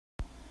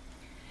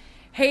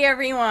Hey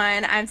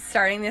everyone, I'm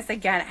starting this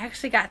again. I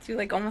actually got through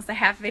like almost a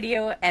half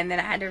video and then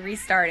I had to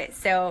restart it.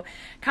 So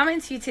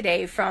coming to you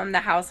today from the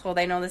household,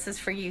 I know this is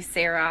for you,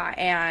 Sarah,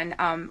 and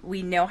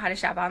we know how to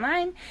shop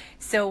online.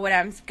 So what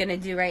I'm going to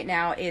do right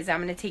now is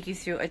I'm going to take you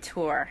through a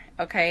tour,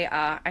 okay?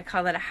 I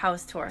call it a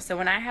house tour. So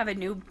when I have a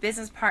new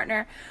business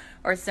partner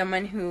or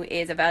someone who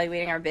is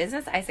evaluating our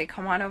business, I say,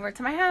 come on over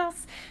to my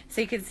house so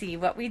you can see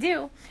what we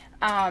do.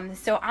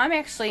 So I'm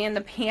actually in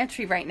the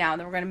pantry right now.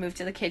 Then we're going to move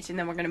to the kitchen.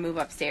 Then we're going to move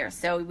upstairs.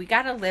 So we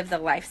got to live the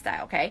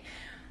lifestyle, okay?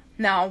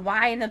 Now,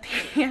 why in the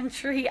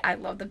pantry? I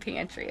love the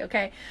pantry,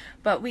 okay?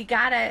 But we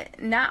got to,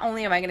 not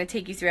only am I going to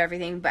take you through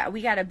everything, but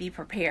we got to be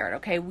prepared,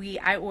 okay?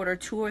 I order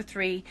 2 or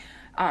 3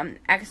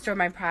 extra of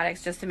my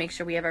products just to make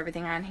sure we have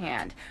everything on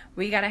hand.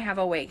 We got to have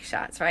awake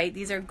shots, right?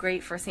 These are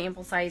great for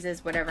sample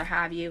sizes, whatever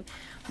have you.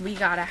 We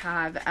got to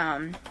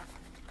have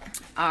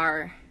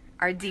our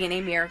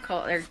DNA miracle,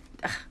 or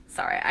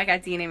sorry, I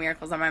got DNA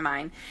miracles on my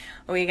mind.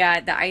 We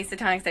got the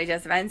isotonic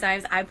digestive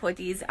enzymes. I put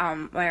these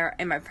in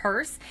my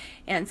purse,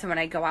 and so when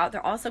I go out,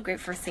 they're also great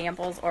for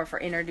samples or for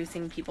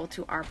introducing people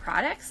to our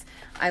products.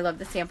 I love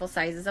the sample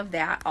sizes of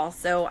that.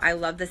 Also, I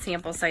love the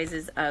sample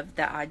sizes of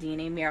the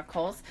DNA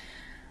miracles.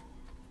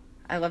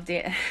 I love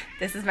it.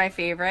 This is my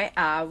favorite.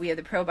 We have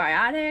the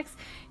probiotics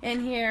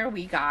in here.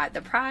 We got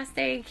the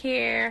prostate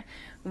care.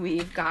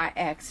 We've got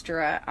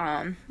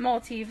extra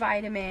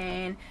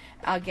multivitamin.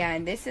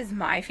 Again, this is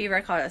my favorite.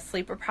 I call it a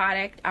sleeper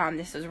product.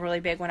 This was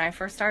really big when I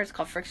first started. It's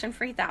called Friction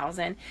Free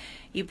 1000.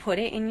 You put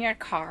it in your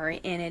car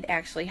and it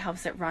actually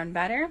helps it run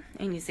better,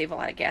 and you save a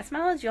lot of gas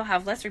mileage. You'll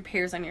have less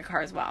repairs on your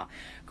car as well.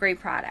 Great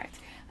product.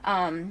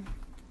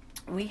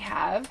 We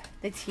have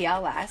the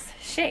TLS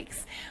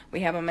shakes.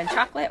 We have them in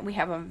chocolate. We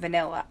have them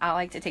vanilla. I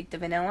like to take the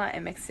vanilla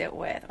and mix it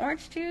with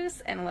orange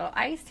juice and a little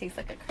ice. Tastes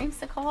like a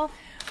creamsicle.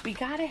 We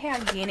gotta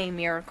have DNA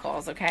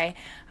miracles, okay?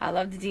 I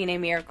love the DNA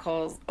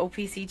miracles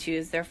OPC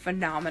chews. They're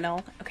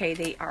phenomenal. Okay,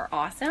 they are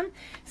awesome.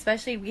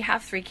 Especially, we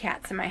have 3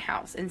 cats in my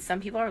house, and some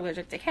people are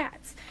allergic to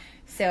cats.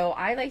 So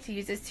I like to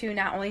use this too,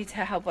 not only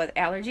to help with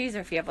allergies, or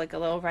if you have like a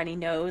little runny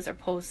nose or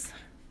post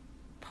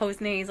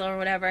nasal or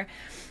whatever.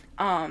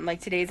 Like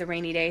today's a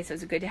rainy day, so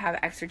it's good to have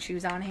extra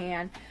chews on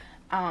hand.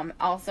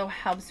 Also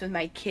helps with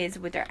my kids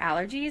with their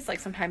allergies. Like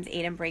sometimes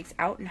Aiden breaks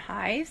out in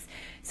hives.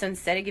 So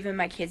instead of giving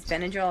my kids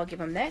Benadryl, I'll give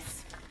them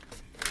this.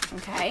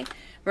 Okay.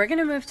 We're going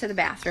to move to the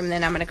bathroom,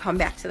 then I'm going to come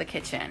back to the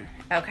kitchen.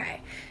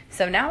 Okay.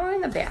 So now we're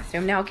in the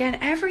bathroom. Now again,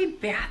 every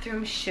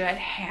bathroom should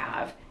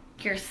have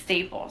your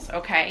staples,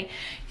 okay?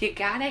 You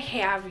gotta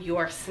have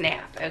your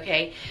Snap,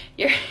 okay?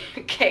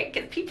 Okay,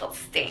 because people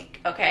stink,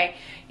 okay?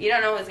 You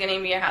don't know what's gonna be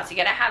in your house. You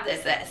gotta have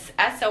this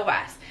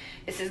SOS.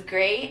 This is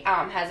great.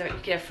 You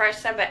get a fresh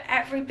scent, but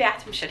every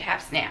bathroom should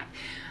have Snap,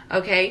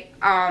 okay?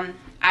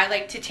 I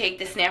like to take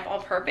the Snap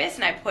all-purpose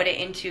and I put it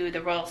into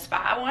the Royal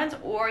Spa ones,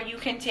 or you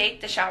can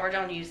take the shower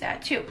gel and use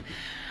that too.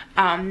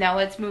 Now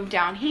let's move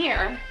down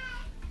here.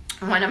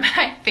 One of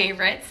my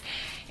favorites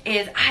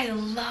is I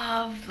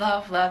love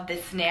the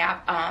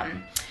Snap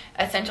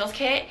Essentials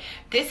Kit.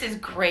 This is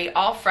great,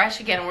 all fresh.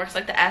 Again, works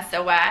like the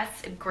SOS.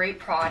 Great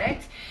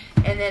product.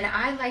 And then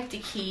I like to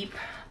keep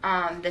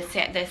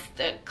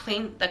the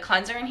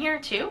cleanser in here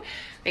too,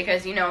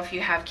 because you know, if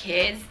you have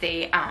kids,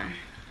 they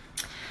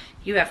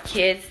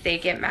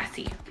get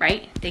messy,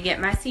 right? They get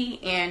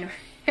messy, and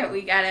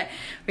we gotta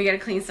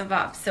clean stuff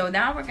up. So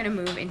now we're gonna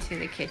move into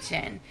the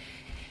kitchen,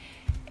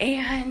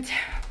 and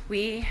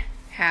we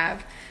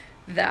have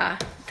the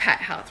pet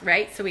health,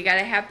 right? So we got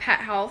to have pet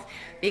health,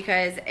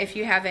 because if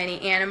you have any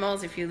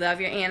animals, if you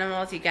love your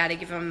animals, you got to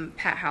give them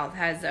pet health.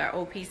 Has their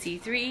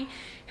OPC3,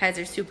 has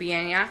their super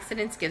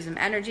antioxidants, gives them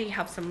energy,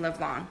 helps them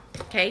live long.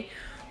 Okay,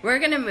 we're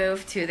gonna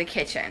move to the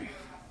kitchen.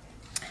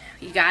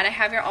 You got to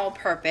have your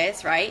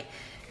all-purpose, right?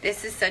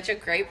 This is such a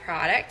great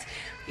product.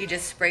 You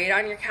just spray it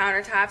on your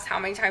countertops. How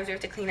many times do we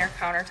have to clean our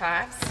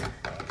countertops?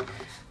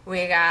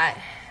 We got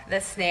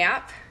the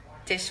Snap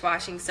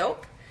dishwashing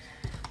soap.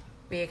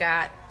 We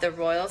got the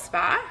Royal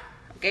Spa.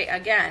 Okay,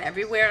 again,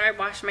 everywhere I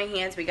wash my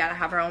hands, we gotta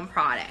have our own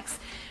products.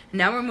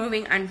 Now we're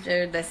moving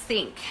under the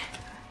sink.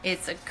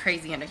 It's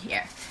crazy under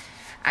here.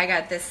 I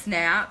got the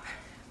Snap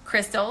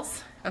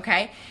crystals.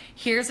 Okay,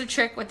 here's a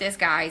trick with this,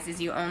 guys, is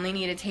you only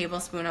need a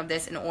tablespoon of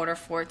this in order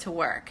for it to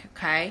work.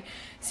 Okay,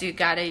 so you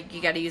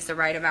gotta use the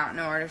right amount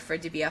in order for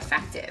it to be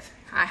effective.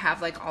 I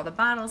have like all the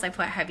bottles. I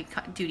put heavy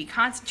duty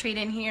concentrate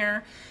in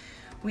here.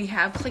 We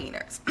have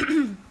cleaners.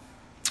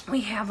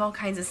 We have all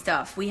kinds of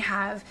stuff.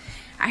 I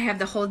have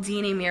the whole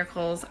DNA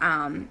Miracles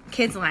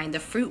kids line, the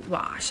fruit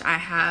wash. I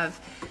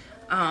have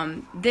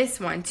this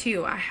one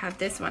too. I have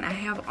this one. I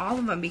have all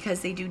of them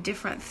because they do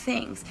different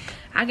things.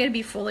 I gotta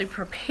be fully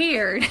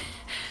prepared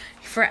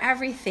for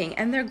everything,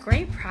 and they're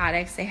great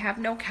products. They have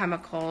no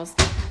chemicals.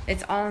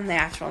 It's all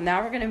natural.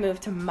 Now we're gonna move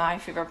to my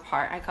favorite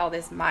part. I call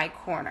this my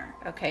corner.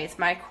 Okay, it's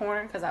my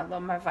corner because I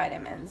love my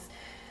vitamins.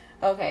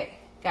 Okay,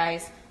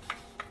 guys,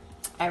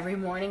 every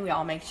morning we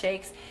all make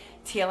shakes.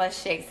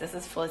 TLS shakes. This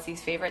is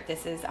Felicity's favorite.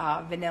 This is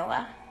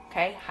vanilla.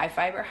 Okay, high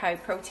fiber, high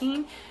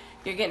protein.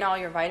 You're getting all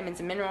your vitamins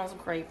and minerals.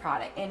 Great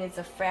product. And it's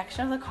a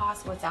fraction of the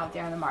cost of what's out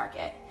there in the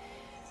market.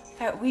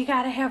 But we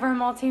got to have our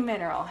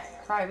multi-mineral,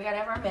 right? We got to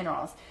have our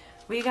minerals.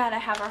 We got to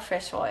have our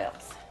fish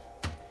oils.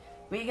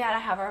 We got to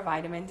have our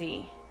vitamin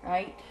D,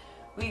 right?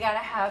 We got to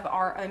have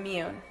our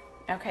immune.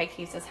 Okay,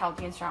 keeps us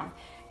healthy and strong.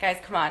 Guys,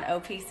 come on,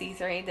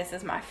 OPC3, this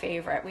is my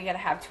favorite. We got to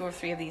have 2 or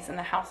 3 of these in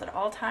the house at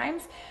all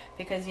times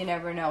because you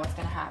never know what's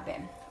going to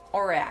happen.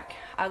 ORAC.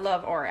 I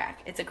love ORAC.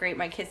 It's a great,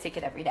 my kids take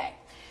it every day.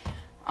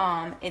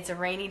 It's a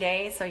rainy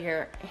day, so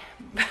your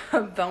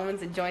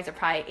bones and joints are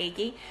probably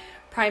achy.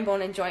 Prime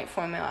bone and joint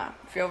formula.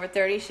 If you're over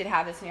 30, you should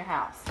have this in your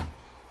house.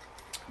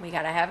 We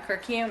got to have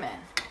curcumin.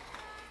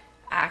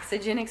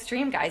 Oxygen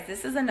Extreme, guys.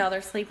 This is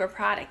another sleeper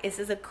product. This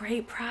is a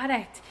great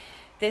product.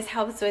 This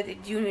helps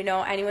with, you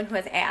know, anyone who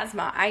has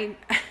asthma. I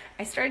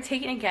started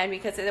taking it again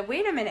because I said,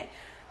 wait a minute.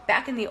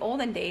 Back in the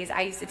olden days,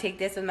 I used to take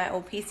this with my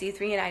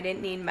OPC3 and I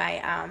didn't need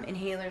my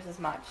inhalers as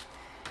much.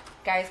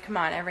 Guys, come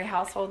on. Every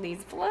household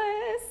needs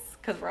bliss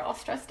because we're all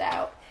stressed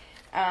out.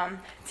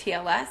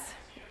 TLS,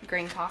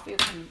 green coffee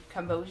with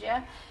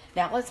kombucha.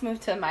 Now let's move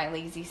to my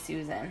Lazy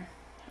Susan.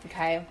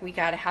 Okay, we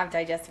got to have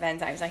digestive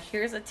enzymes. Now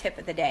here's a tip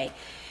of the day,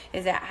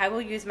 is that I will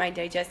use my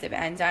digestive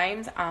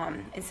enzymes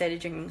instead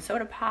of drinking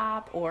soda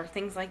pop or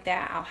things like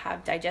that. I'll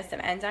have digestive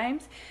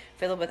enzymes,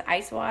 fill it with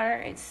ice water.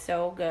 It's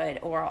so good.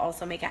 Or I'll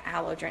also make an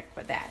aloe drink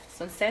with that.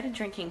 So instead of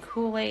drinking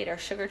Kool-Aid or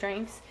sugar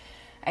drinks,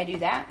 I do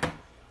that.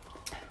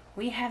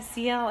 We have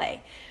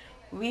CLA.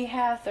 We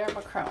have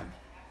thermochrome.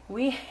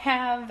 We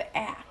have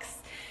Axe.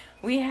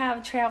 We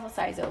have travel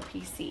size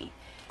OPC.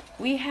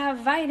 We have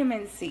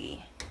vitamin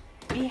C.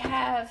 We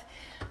have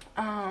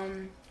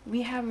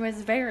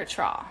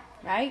resveratrol,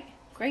 right?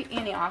 Great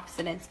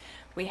antioxidants.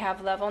 We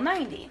have level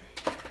 90.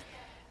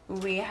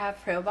 We have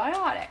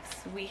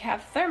probiotics. We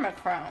have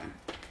thermochrome.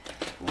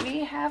 We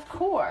have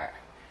core.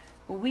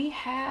 We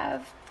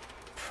have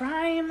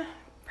prime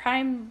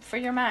for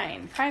your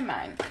mind, prime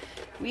mind.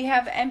 We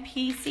have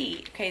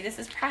MPC. Okay, this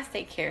is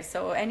prostate care.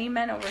 So any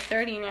men over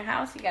 30 in your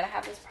house, you got to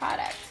have this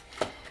product.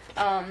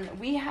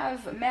 We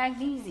have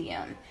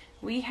magnesium.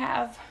 We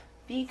have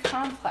B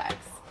complex.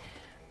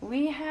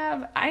 We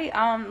have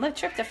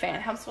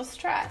tryptophan, helps with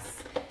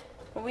stress.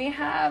 We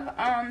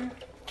have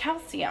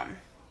calcium.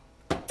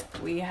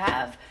 We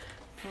have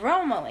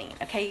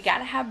bromelain. Okay, you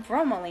gotta have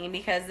bromelain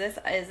because this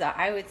is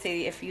I would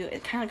say it's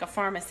kind of like a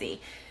pharmacy.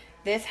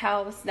 This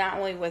helps not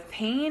only with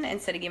pain.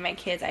 Instead of giving my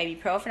kids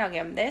ibuprofen, I'll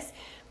give them this,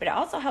 but it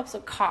also helps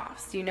with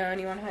coughs. Do you know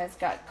anyone who has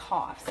got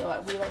coughs?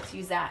 So we like to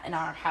use that in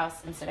our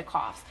house instead of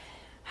coughs.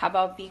 How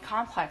about B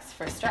complex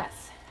for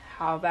stress?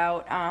 How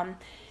about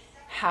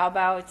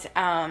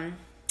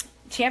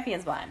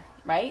Champion's Blend,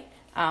 right?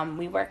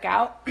 We work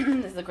out.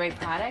 This is a great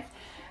product.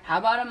 How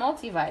about a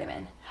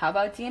multivitamin? How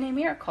about DNA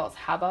Miracles?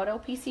 How about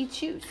OPC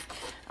Choose?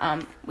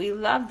 We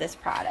love this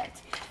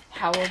product.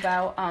 How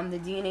about the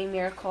DNA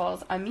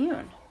Miracles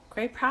Immune?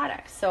 Great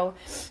product. So,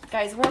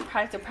 guys, we're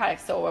product to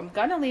product. So I'm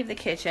going to leave the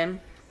kitchen.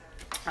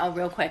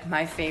 Real quick,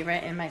 my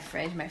favorite in my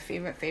fridge, my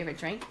favorite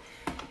drink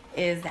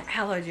is the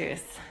aloe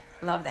juice.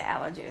 Love the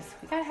aloe juice.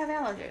 We got to have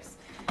aloe juice.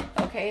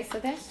 Okay, so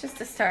that's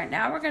just a start.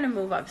 Now we're going to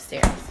move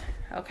upstairs.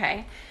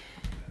 Okay,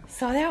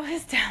 so that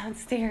was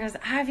downstairs.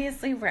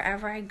 Obviously,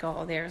 wherever I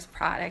go, there's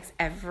products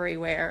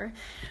everywhere.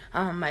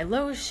 My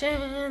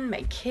lotion,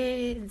 my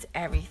kids,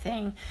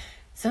 everything.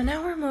 So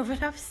now we're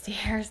moving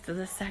upstairs to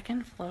the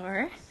 2nd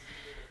floor.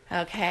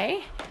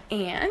 Okay,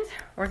 and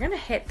we're going to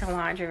hit the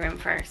laundry room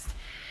first.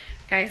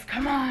 Guys,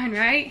 come on,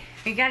 right?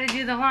 We got to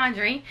do the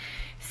laundry.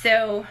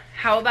 So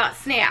how about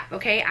Snap?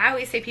 Okay, I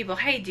always say to people,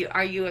 hey,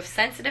 are you of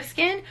sensitive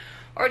skin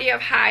or do you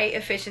have high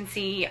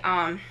efficiency,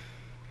 I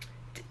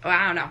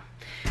don't know,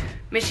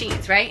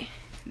 machines, right?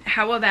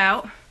 How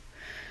about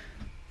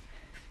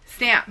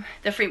Snap,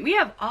 the free? We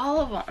have all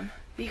of them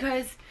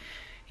because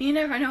you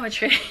never know what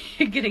you're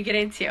going to get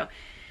into.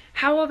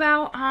 How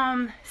about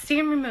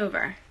stain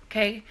remover?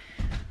 Okay,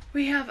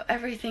 we have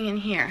everything in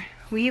here.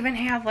 We even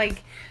have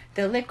like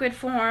the liquid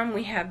form.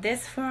 We have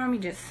this form. You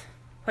just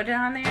put it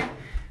on there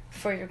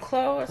for your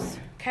clothes.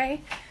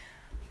 Okay,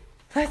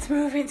 let's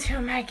move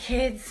into my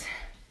kids'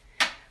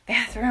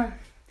 bathroom.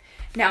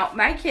 Now,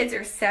 my kids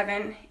are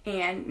 7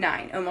 and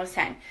 9, almost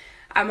 10.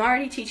 I'm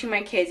already teaching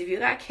my kids, if you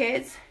got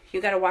kids,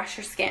 you got to wash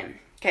your skin,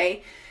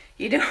 okay?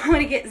 You don't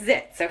want to get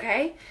zits,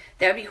 okay?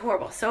 That would be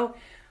horrible. So,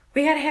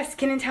 we got to have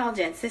skin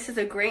intelligence. This is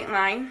a great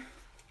line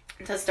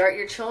to start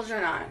your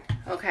children on,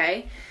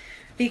 okay?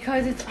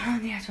 Because it's all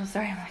natural.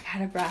 Sorry, I'm like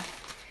out of breath.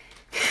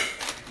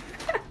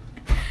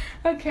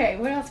 Okay,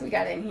 what else we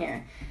got in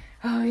here?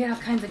 Oh, yeah, all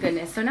kinds of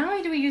goodness. So not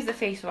only do we use the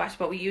face wash,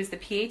 but we use the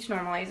pH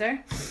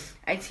normalizer.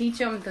 I teach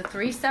them the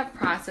 3-step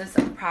process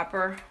of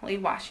properly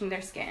washing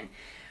their skin.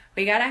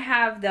 We got to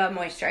have the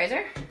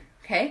moisturizer,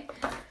 okay?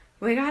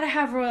 We got to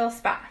have Royal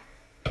Spa,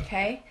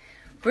 okay?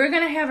 We're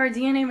going to have our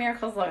DNA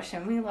Miracles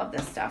lotion. We love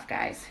this stuff,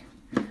 guys.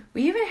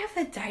 We even have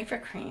the diaper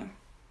cream.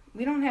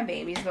 We don't have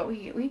babies, but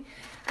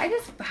I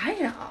just buy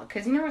it all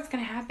because you know what's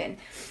going to happen.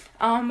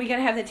 We got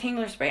to have the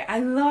Tangler spray. I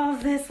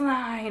love this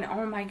line.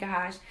 Oh, my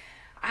gosh.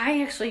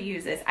 I actually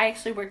use this. I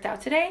actually worked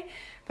out today,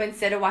 but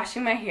instead of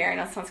washing my hair, I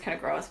know it sounds kind of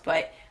gross,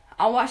 but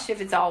I'll wash it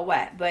if it's all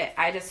wet, but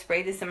I just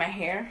spray this in my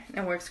hair,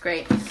 and it works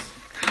great.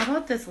 How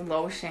about this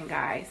lotion,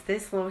 guys?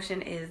 This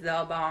lotion is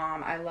the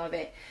bomb. I love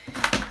it.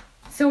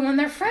 So when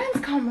their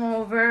friends come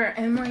over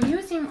and we're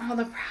using all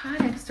the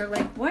products, they're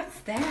like, what's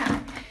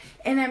that?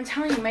 And I'm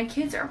telling you, my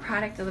kids are a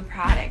product of the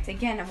product.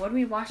 Again, what do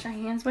we wash our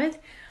hands with?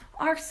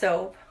 Our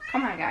soap.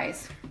 Come on,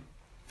 guys.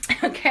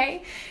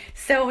 Okay?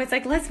 So it's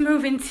like, let's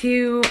move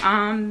into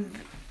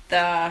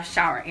the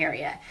shower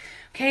area.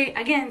 Okay?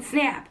 Again,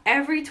 snap.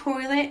 Every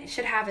toilet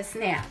should have a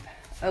snap.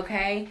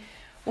 Okay?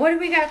 What do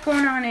we got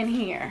going on in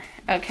here?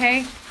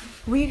 Okay?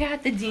 We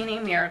got the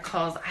DNA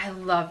Miracles. I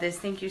love this.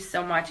 Thank you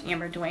so much,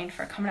 Amber Dwayne,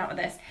 for coming out with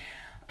this.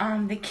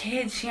 The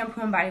kids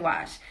shampoo and body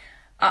wash.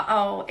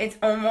 Uh-oh, it's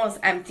almost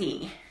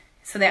empty.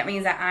 So that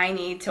means that I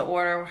need to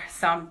order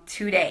some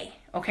today.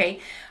 Okay?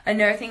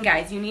 Another thing,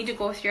 guys, you need to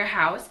go through your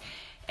house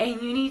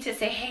and you need to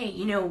say, hey,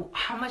 you know,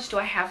 how much do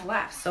I have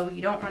left? So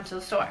you don't run to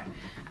the store.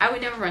 I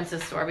would never run to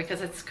the store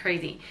because it's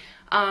crazy.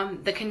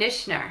 The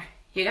conditioner.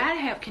 You got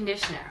to have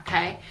conditioner,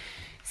 okay?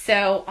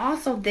 So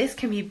also this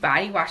can be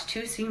body wash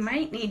too, so you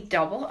might need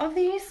double of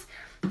these.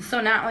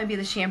 So not only be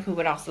the shampoo,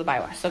 but also the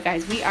body wash. So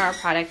guys, we are a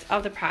product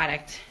of the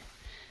product.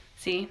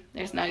 See,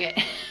 there's Nugget.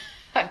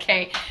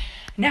 Okay,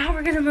 now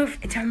we're gonna move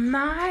into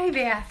my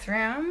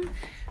bathroom.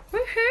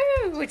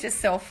 Woohoo, which is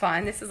so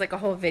fun. This is like a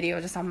whole video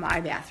just on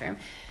my bathroom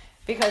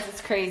because it's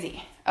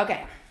crazy.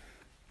 Okay,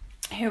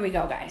 here we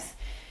go, guys.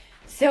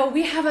 So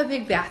we have a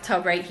big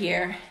bathtub right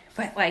here,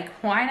 but like,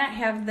 why not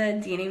have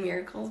the DNA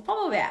Miracles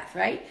bubble bath,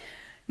 right?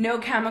 No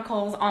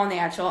chemicals, all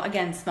natural.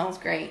 Again, smells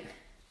great.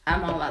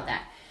 I'm all about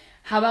that.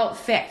 How about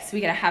Fix?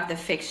 We gotta have the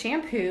Fix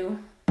shampoo.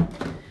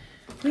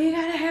 We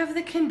gotta have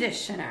the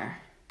conditioner.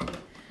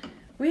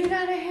 We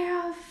gotta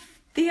have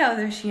the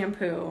other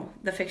shampoo,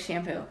 the Fix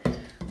shampoo.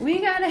 We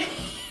gotta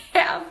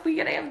have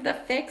the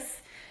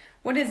Fix.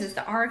 What is this?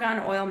 The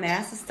argan oil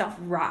mask. This stuff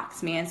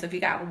rocks, man. So if you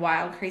got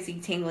wild, crazy,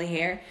 tingly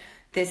hair,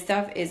 this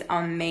stuff is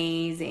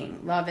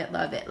amazing. Love it,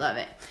 love it, love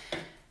it.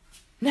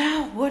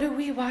 Now, what do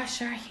we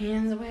wash our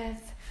hands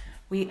with?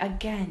 We,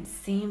 again,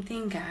 same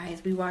thing,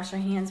 guys. We wash our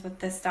hands with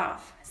this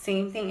stuff.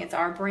 Same thing. It's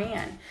our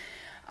brand.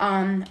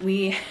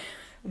 We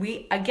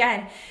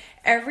again,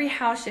 every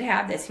house should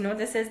have this. You know what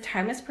this is?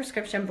 Timeless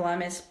Prescription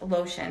Blemish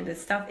Lotion.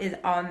 This stuff is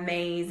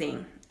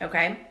amazing.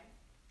 Okay?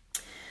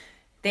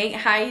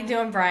 How you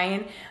doing,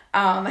 Brian?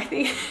 I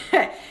think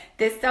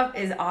this stuff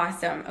is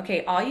awesome.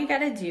 Okay, all you got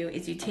to do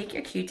is you take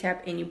your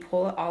Q-tip and you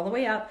pull it all the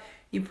way up.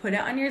 You put it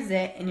on your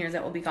zit, and your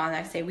zit will be gone the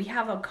next day. We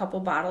have a couple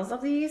bottles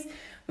of these.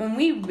 When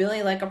we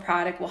really like a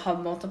product, we'll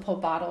have multiple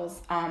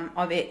bottles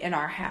of it in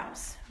our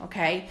house,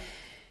 okay?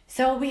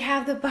 So we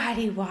have the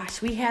body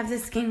wash. We have the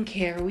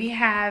skincare. We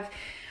have,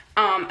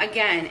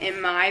 again,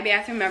 in my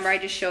bathroom, remember I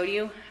just showed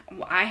you?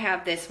 I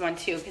have this one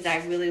too because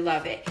I really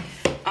love it.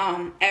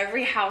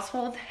 Every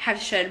household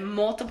should have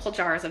multiple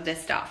jars of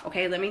this stuff,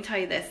 okay? Let me tell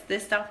you this.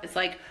 This stuff is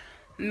like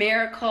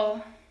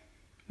miracle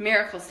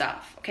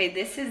stuff. Okay,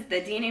 this is the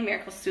DNA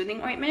Miracle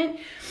Soothing Ointment.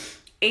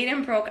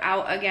 Aiden broke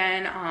out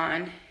again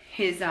on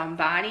his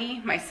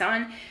body. My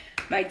son,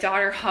 my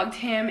daughter hugged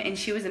him and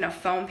she was in a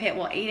foam pit.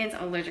 Well, Aiden's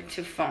allergic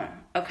to foam.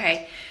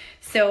 Okay,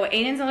 so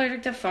Aiden's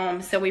allergic to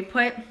foam. So we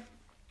put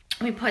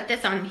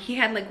this on. He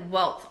had like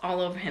welts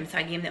all over him. So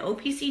I gave him the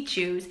OPC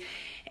Chews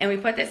and we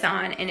put this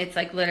on and it's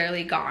like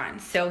literally gone.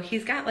 So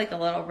he's got like a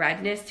little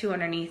redness too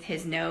underneath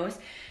his nose.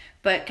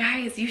 But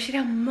guys, you should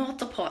have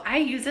multiple. I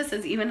use this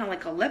as even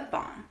like a lip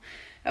balm,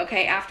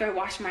 okay, after I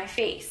wash my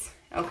face,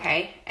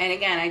 okay? And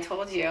again, I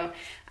told you,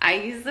 I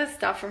use this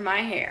stuff for my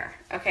hair,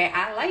 okay?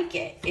 I like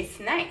it.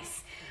 It's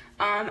nice.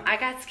 I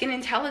got Skin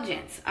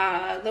Intelligence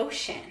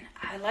lotion.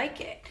 I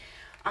like it.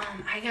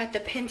 I got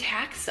the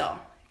Pentaxel.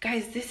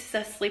 Guys, this is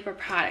a sleeper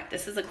product.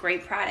 This is a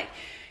great product.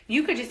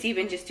 You could just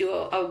even just do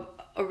a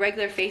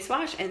regular face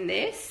wash, and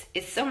this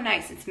is so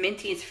nice. It's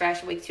minty, it's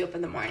fresh, wakes you up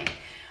in the morning.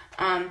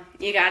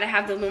 You gotta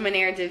have the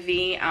Luminaire de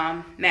Vie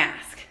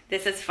mask.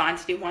 This is fun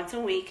to do once a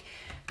week.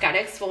 Gotta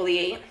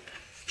exfoliate.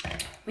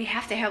 We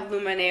have to have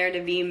Luminaire de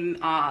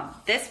Vie.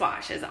 This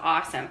wash is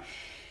awesome.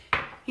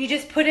 You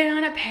just put it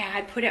on a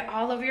pad, put it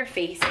all over your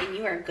face, and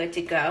you are good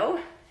to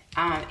go.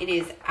 It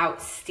is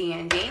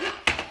outstanding.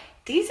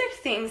 These are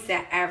things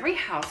that every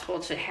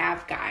household should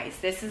have, guys.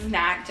 This is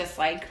not just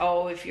like,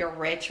 oh, if you're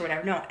rich or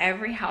whatever. No,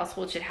 every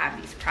household should have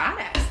these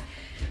products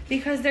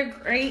because they're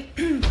great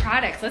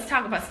products. Let's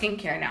talk about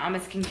skincare now. I'm a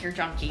skincare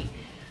junkie.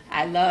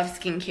 I love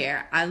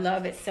skincare. I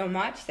love it so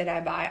much that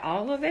I buy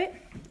all of it.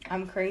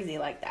 I'm crazy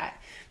like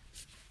that.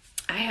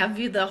 I have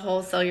you the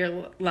whole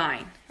cellular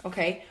line,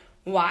 okay?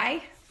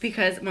 Why?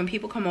 Because when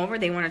people come over,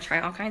 they want to try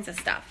all kinds of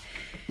stuff.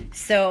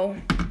 So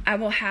I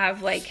will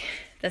have like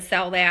the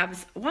Cell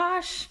Labs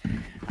wash.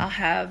 I'll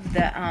have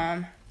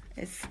the,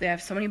 they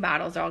have so many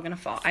bottles, they're all going to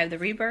fall. I have the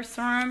Rebirth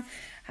Serum.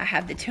 I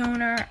have the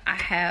toner. I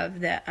have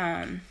the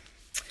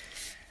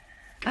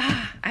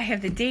I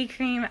have the day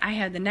cream. I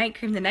have the night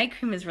cream. The night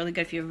cream is really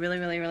good if you have really,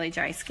 really, really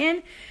dry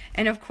skin.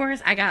 And of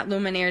course, I got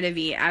Luminaire de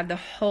Vie. I have the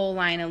whole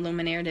line of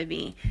Luminaire de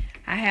Vie.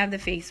 I have the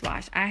face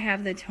wash. I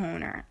have the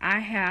toner. I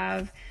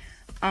have,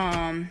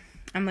 I'm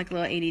like a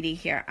little ADD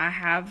here. I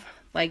have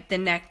like the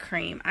neck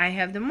cream. I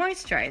have the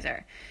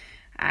moisturizer.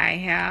 I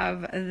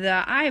have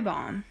the eye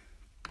balm.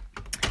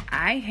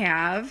 I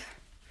have,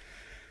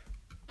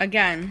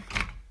 again,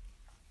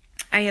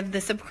 I have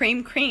the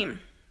Supreme Cream.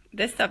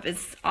 This stuff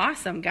is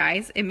awesome,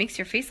 guys. It makes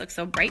your face look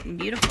so bright and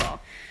beautiful.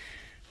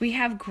 We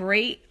have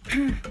great,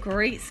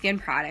 great skin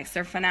products.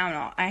 They're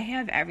phenomenal. I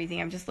have everything.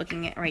 I'm just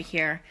looking at right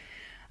here.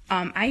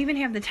 I even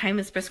have the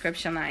Timeless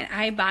prescription line.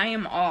 I buy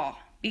them all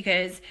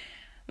because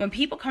when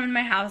people come in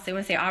my house, they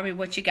want to say, Aubrey,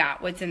 what you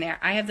got? What's in there?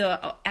 I have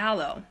the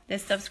aloe.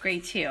 This stuff's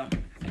great too.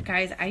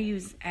 Guys, I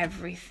use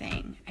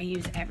everything. I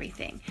use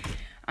everything.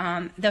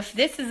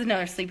 This is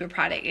another sleeper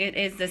product. It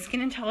is the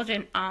Skin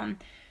Intelligent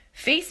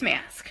face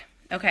mask.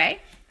 Okay,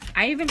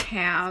 I even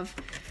have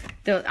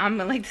the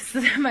this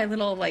is my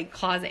little like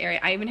closet area.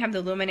 I even have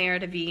the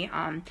Luminaire de Vie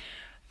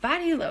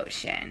body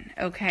lotion.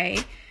 Okay,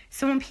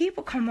 so when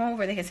people come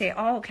over, they can say,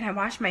 "Oh, can I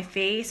wash my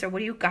face?" or "What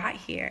do you got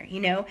here?"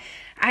 You know,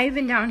 I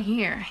even down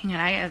here, hang on,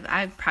 I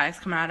have products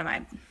coming out of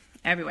my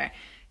everywhere.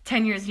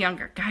 10 years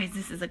younger, guys.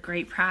 This is a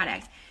great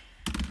product.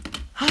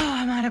 Oh,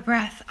 I'm out of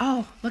breath.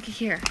 Oh, look at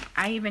here.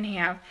 I even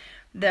have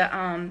the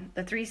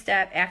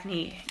 3-step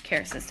acne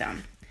care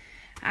system.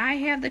 I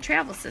have the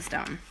travel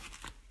system.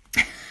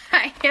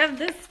 I have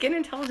the Skin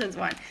Intelligence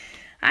one.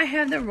 I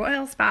have the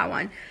Royal Spa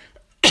one.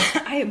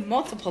 I have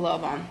multiple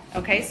of them.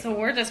 Okay, so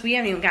we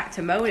haven't even got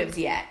to motives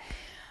yet.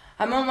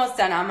 I'm almost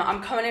done.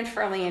 I'm coming in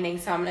for a landing,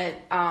 so I'm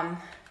gonna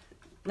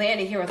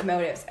land it here with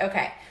motives.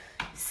 Okay,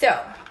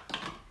 so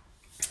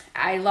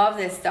I love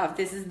this stuff.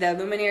 This is the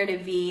Luminaire de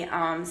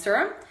Vie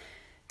serum.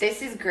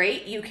 This is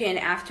great. You can,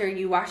 after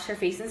you wash your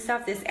face and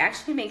stuff, this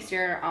actually makes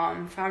your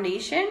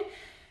foundation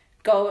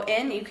go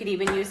in. You could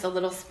even use a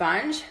little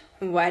sponge,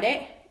 wet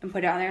it, and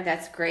put it on there.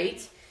 That's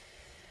great.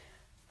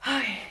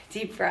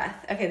 Deep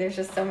breath. Okay, there's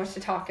just so much to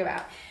talk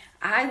about.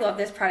 I love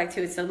this product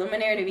too. It's the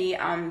Luminaire de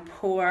Vie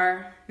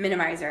Pore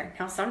Minimizer.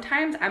 Now,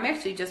 sometimes I'm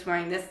actually just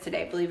wearing this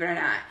today, believe it or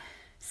not.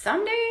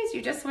 Some days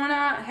you just want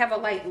to have a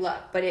light look,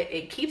 but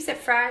it keeps it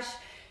fresh.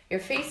 Your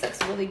face looks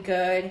really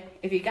good.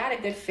 If you got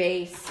a good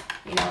face,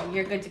 you know,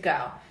 you're good to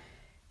go.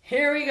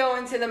 Here we go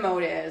into the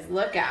motives.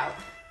 Look out.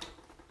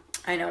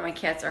 I know my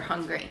cats are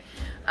hungry.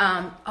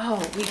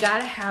 Oh, we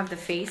gotta have the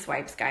face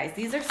wipes, guys.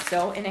 These are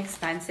so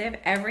inexpensive.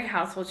 Every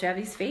household should have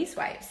these face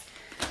wipes.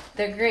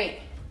 They're great.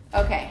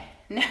 Okay,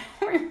 now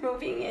we're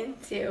moving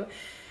into,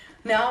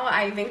 now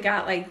I even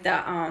got like the,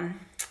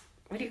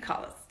 what do you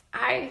call this?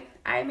 Eye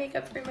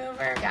makeup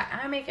remover, got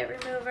eye makeup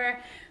remover.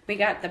 We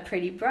got the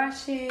pretty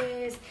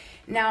brushes.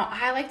 Now,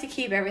 I like to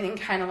keep everything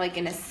kind of like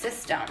in a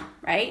system,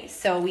 right?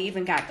 So we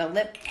even got the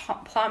lip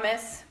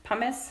pumice,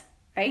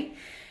 right?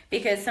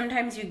 Because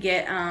sometimes you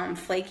get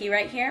flaky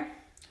right here.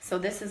 So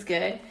this is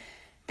good.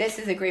 This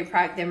is a great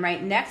product. Then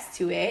right next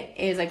to it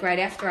is like right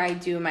after I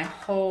do my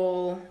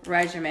whole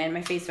regimen,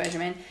 my face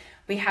regimen,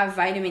 we have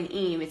vitamin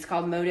E. It's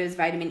called Motives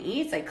Vitamin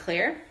E. It's like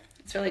clear.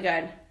 It's really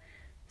good.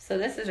 So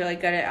this is really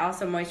good. It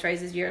also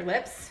moisturizes your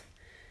lips.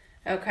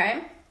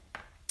 Okay.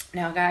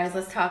 Now, guys,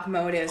 let's talk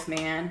motives,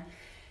 man.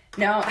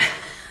 No,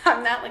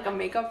 I'm not like a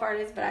makeup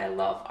artist, but I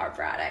love our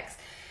products.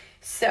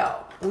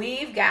 So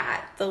we've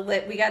got the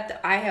lip.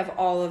 I have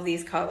all of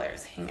these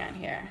colors. Hang on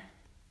here.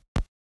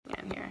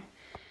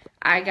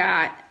 I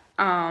got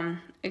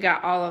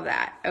all of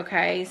that.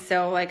 Okay.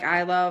 So like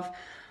I love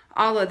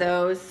all of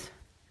those.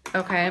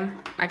 Okay.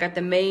 I got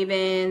the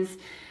Mavens.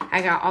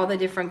 I got all the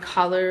different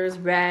colors,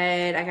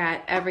 red. I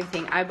got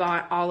everything. I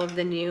bought all of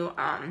the new,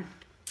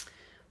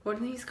 what are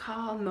these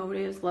called?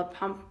 Motives lip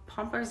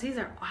pumpers. These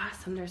are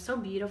awesome. They're so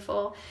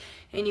beautiful.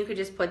 And you could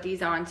just put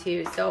these on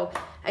too. So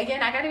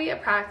again, I got to be a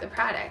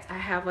product. I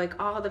have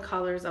like all the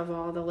colors of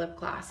all the lip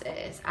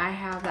glosses. I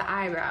have the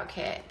eyebrow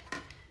kit.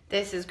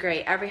 This is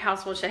great. Every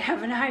household should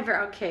have an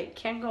eyebrow kit.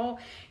 Can't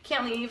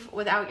leave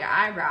without your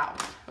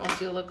eyebrows.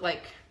 Unless you'll look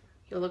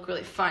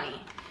really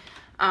funny.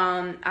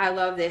 I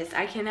love this.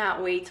 I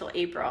cannot wait till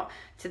April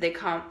they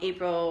come,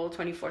 April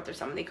 24th or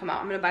something, they come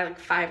out. I'm gonna buy like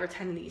 5 or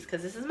 10 of these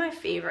because this is my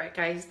favorite,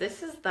 guys.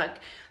 This is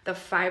the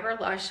Fiber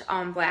Lush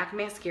black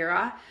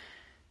mascara.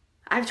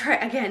 I've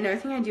tried, again, another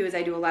thing I do is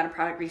I do a lot of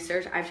product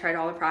research. I've tried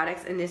all the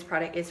products and this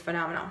product is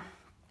phenomenal.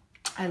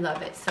 I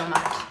love it so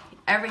much.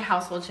 Every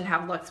household should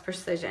have Luxe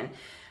Precision.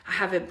 I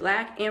have it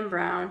black and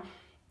brown.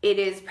 It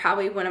is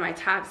probably one of my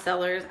top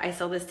sellers. I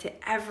sell this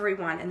to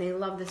everyone and they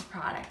love this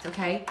product,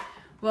 okay?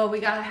 Well,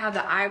 we gotta have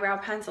the eyebrow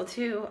pencil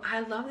too.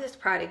 I love this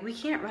product. We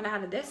can't run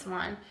out of this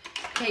one.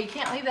 Okay, you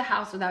can't leave the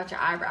house without your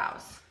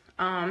eyebrows,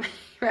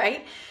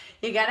 right?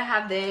 You gotta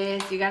have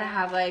this. You gotta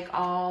have like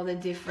all the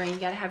different, you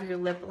gotta have your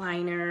lip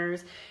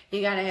liners.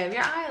 You gotta have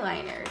your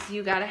eyeliners.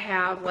 You gotta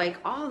have like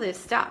all this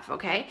stuff,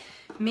 okay?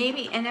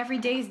 Maybe, and every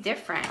day is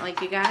different.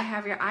 Like you gotta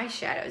have your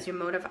eyeshadows, your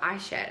Motive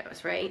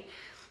eyeshadows, right?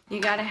 You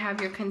gotta have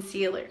your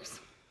concealers.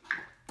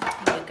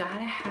 You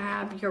gotta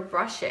have your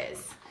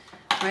brushes.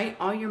 right?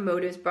 All your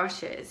Motives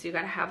brushes, you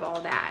gotta have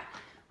all that.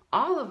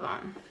 All of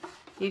them.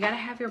 You gotta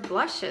have your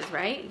blushes,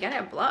 right? You gotta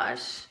have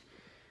blush,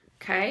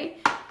 okay?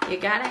 You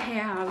gotta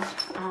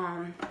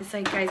have, it's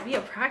like, guys, be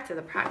a product of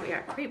the product. We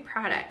got great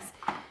products.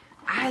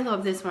 I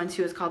love this one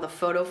too. It's called the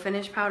Photo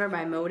Finish Powder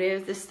by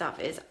Motives. This stuff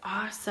is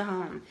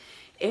awesome.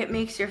 It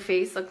makes your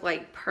face look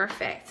like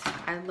perfect.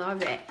 I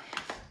love it.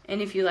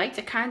 And if you like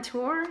to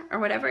contour or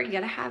whatever, you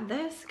gotta have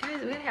this.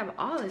 Guys, we gotta have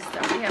all this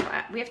stuff.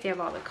 We have to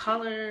have all the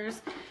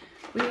colors.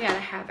 We gotta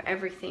have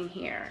everything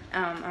here.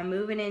 I'm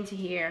moving into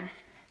here,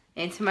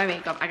 into my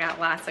makeup. I got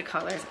lots of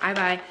colors. I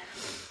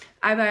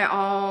buy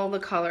all the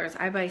colors.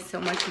 I buy so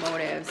much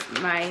Motives.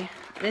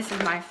 This is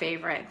my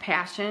favorite,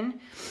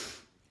 Passion.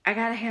 I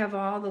gotta have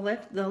all the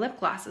lip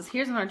glosses.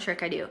 Here's another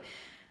trick I do.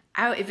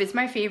 If it's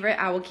my favorite,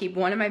 I will keep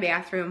one in my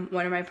bathroom,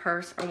 one in my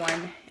purse, or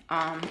one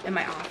in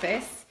my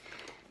office,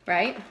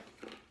 right?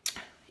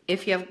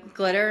 If you have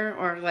glitter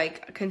or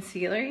like a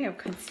concealer, you have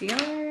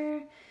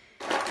concealer.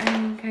 I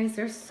mean, guys,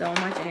 there's so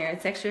much in here.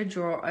 It's actually a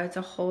drawer. It's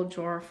a whole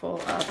drawer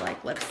full of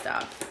like lip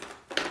stuff.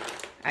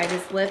 I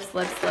just lips.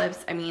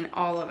 I mean,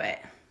 all of it.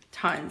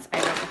 Tons. I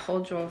have a whole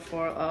drawer full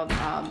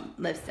of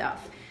lip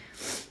stuff.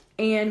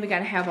 And we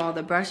gotta have all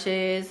the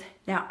brushes.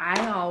 Now,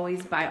 I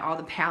always buy all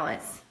the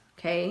palettes,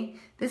 okay?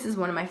 This is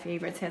one of my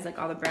favorites. It has like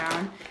all the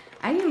brown.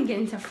 I didn't even get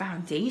into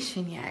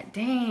foundation yet.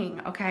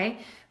 Dang, okay?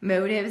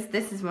 Motives,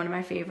 this is one of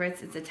my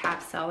favorites. It's a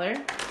top seller.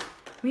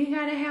 We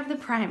gotta have the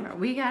primer.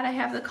 We gotta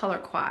have the color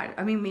quad.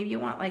 I mean, maybe you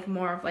want like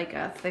more of like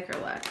a thicker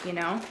look, you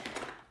know?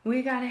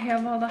 We gotta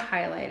have all the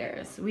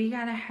highlighters. We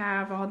gotta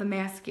have all the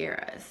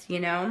mascaras, you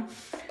know?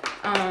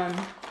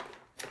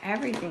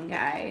 Everything,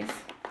 guys.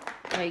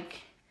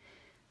 Like,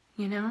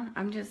 you know,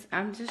 I'm just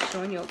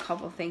showing you a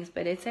couple things,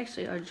 but it's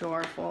actually a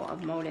drawer full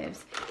of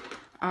Motives.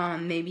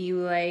 Maybe you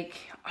like,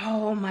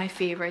 oh, my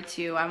favorite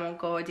too. I won't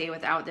go a day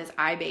without this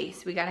eye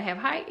base. We gotta have,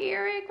 hi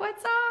Eric,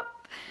 what's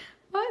up?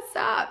 What's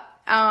up?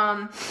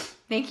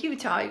 Thank you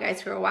to all you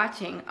guys who are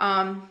watching.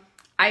 Eye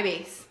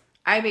base.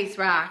 Eye base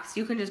rocks.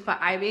 You can just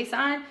put eye base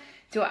on,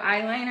 do an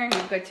eyeliner, and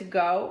you're good to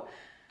go.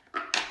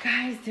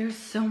 Guys, there's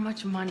so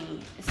much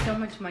money. So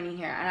much money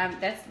here. And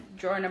that's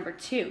drawer number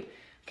 2.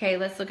 Okay,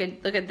 let's look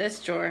at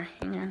this drawer.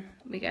 Hang on,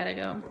 we gotta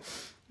go.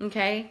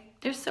 Okay,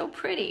 they're so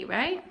pretty,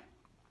 right?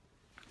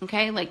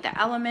 Okay, like the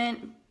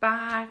Element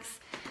box.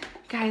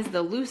 Guys,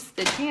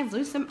 the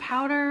translucent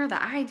powder,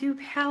 the I Do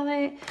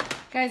palette.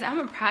 Guys, I'm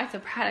a product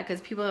of product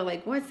because people are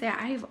like, what's that?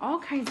 I have all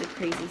kinds of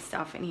crazy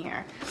stuff in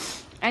here.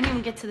 I didn't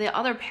even get to the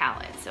other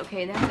palettes,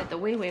 okay? That's at the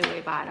way, way,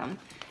 way bottom.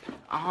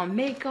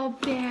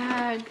 Makeup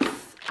bags,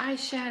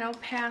 eyeshadow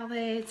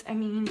palettes. I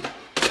mean,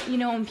 you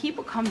know, when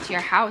people come to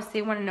your house,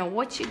 they want to know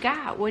what you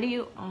got. What do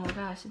you, oh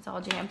gosh, it's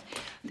all jammed.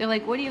 They're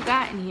like, what do you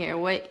got in here?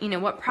 What, you know,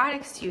 what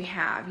products do you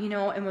have? You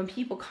know, and when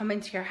people come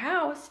into your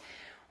house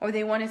or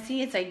they want to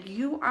see, it's like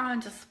you are on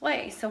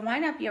display. So why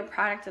not be a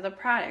product of the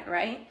product,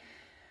 right?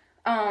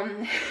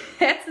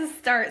 That's a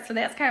start. So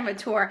that's kind of a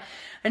tour.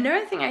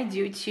 Another thing I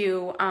do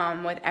too,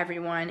 with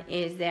everyone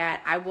is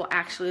that I will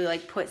actually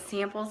like put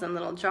samples in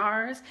little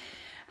jars.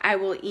 I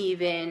will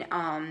even,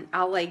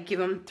 I'll like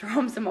throw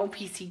them some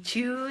OPC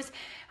chews.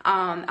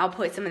 I'll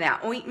put some of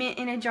that ointment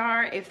in a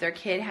jar if their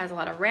kid has a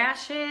lot of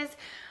rashes.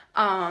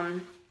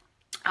 I'll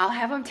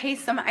have them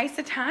taste some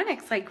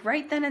isotonics like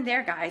right then and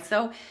there, guys.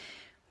 So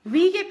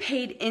we get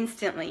paid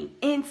instantly,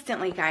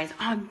 guys,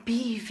 on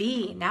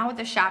BV. Now with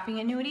the shopping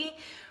annuity,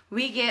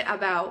 we get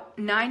about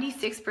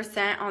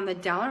 96% on the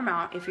dollar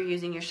amount if you're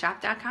using your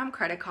shop.com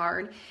credit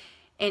card.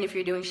 And if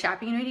you're doing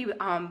shopping annuity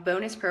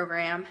bonus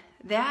program,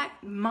 that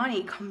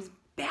money comes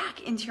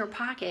back into your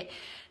pocket,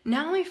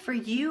 not only for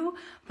you,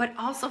 but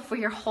also for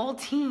your whole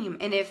team.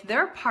 And if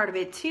they're part of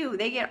it too,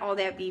 they get all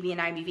that BV and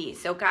IBV.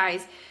 So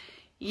guys,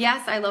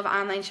 yes, I love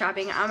online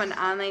shopping. I'm an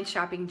online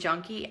shopping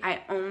junkie.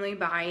 I only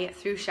buy it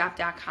through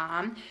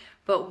shop.com.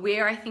 But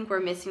where I think we're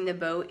missing the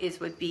boat is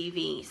with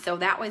BV. So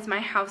that was my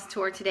house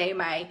tour today,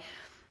 my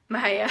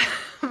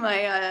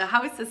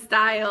house of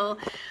style,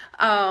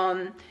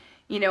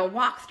 you know,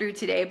 walk through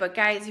today. But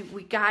guys,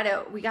 we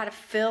gotta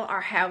fill our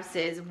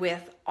houses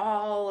with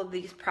all of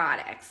these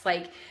products.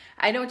 Like,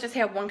 I don't just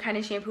have one kind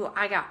of shampoo.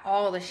 I got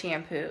all the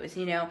shampoos.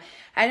 You know,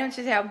 I don't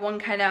just have one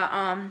kind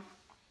of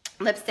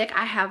lipstick.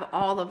 I have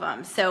all of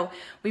them. So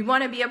we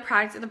want to be a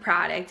product of the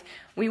product.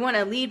 We want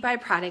to lead by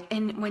product.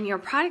 And when you're a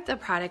product of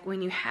the product,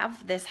 when you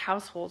have this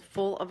household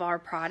full of our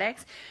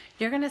products,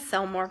 you're going to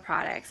sell more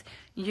products.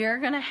 You're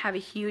going to have a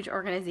huge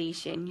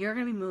organization. You're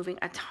going to be moving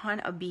a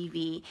ton of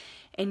BV,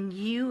 and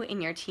you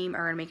and your team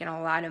are making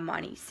a lot of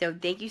money. So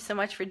thank you so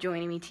much for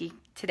joining me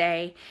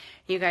today.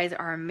 You guys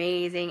are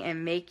amazing,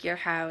 and make your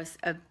house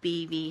a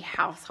BV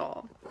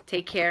household.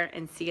 Take care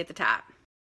and see you at the top.